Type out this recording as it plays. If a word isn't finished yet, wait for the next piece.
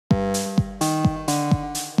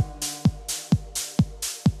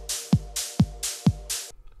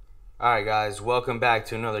Alright guys, welcome back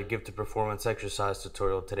to another gifted performance exercise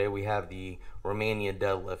tutorial. Today we have the Romanian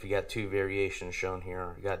deadlift. You got two variations shown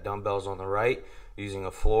here. You got dumbbells on the right using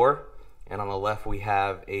a floor, and on the left we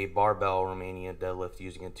have a barbell Romanian deadlift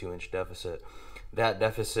using a 2-inch deficit. That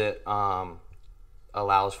deficit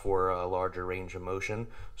allows for a larger range of motion,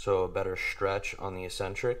 so a better stretch on the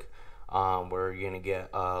eccentric, where you're going to get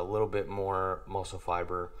a little bit more muscle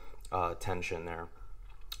fiber tension there.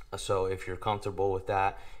 So if you're comfortable with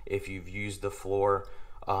that, if you've used the floor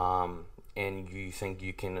and you think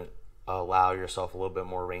you can allow yourself a little bit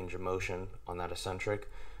more range of motion on that eccentric,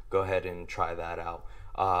 go ahead and try that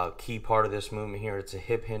out. Key part of this movement here, it's a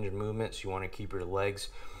hip hinge movement, so you want to keep your legs,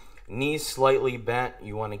 knees slightly bent.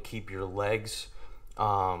 You want to keep your legs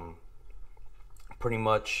pretty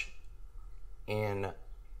much in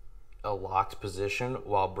a locked position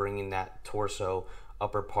while bringing that torso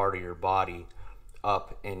upper part of your body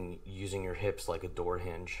up and using your hips like a door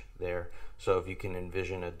hinge there. So if you can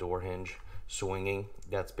envision a door hinge swinging,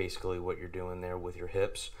 that's basically what you're doing there with your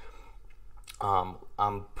hips.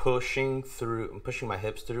 I'm pushing my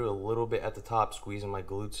hips through a little bit at the top, squeezing my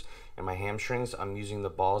glutes and my hamstrings. I'm using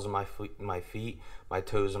the balls of my feet, my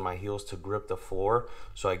toes and my heels to grip the floor,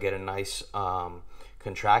 so I get a nice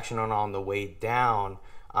contraction. On the way down,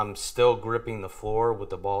 I'm still gripping the floor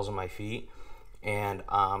with the balls of my feet, and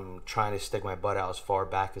I'm trying to stick my butt out as far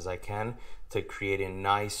back as I can to create a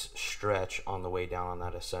nice stretch on the way down on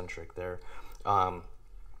that eccentric there.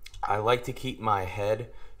 I like to keep my head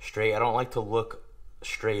straight. I don't like to look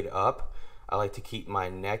straight up. I like to keep my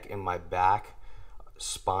neck and my back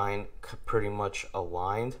spine pretty much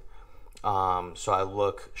aligned. So I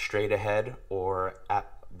look straight ahead or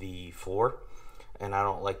at the floor, and I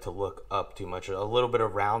don't like to look up too much. A little bit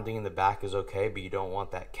of rounding in the back is okay, but you don't want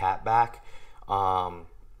that cat back.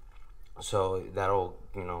 So that'll,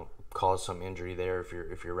 cause some injury there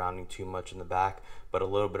if you're rounding too much in the back, but a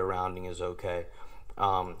little bit of rounding is okay.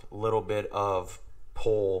 Little bit of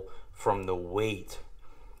pull from the weight,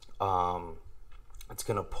 it's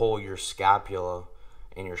going to pull your scapula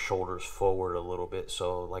and your shoulders forward a little bit.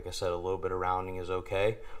 So like I said, a little bit of rounding is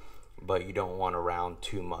okay, but you don't want to round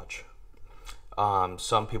too much.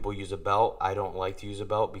 Some people use a belt. I don't like to use a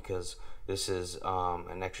belt because this is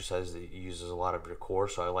an exercise that uses a lot of your core,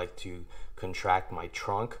 so I like to contract my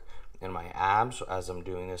trunk and my abs as I'm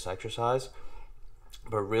doing this exercise,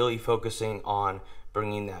 but really focusing on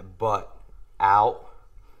bringing that butt out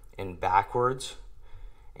and backwards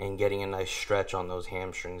and getting a nice stretch on those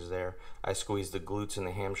hamstrings there. I squeeze the glutes and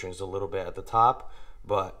the hamstrings a little bit at the top,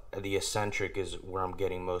 but the eccentric is where I'm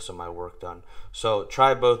getting most of my work done. So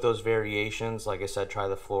try both those variations. Like I said, try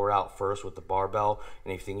the floor out first with the barbell,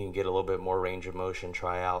 and if you think you can get a little bit more range of motion,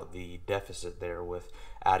 try out the deficit there with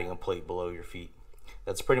adding a plate below your feet.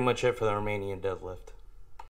 That's pretty much it for the Romanian deadlift.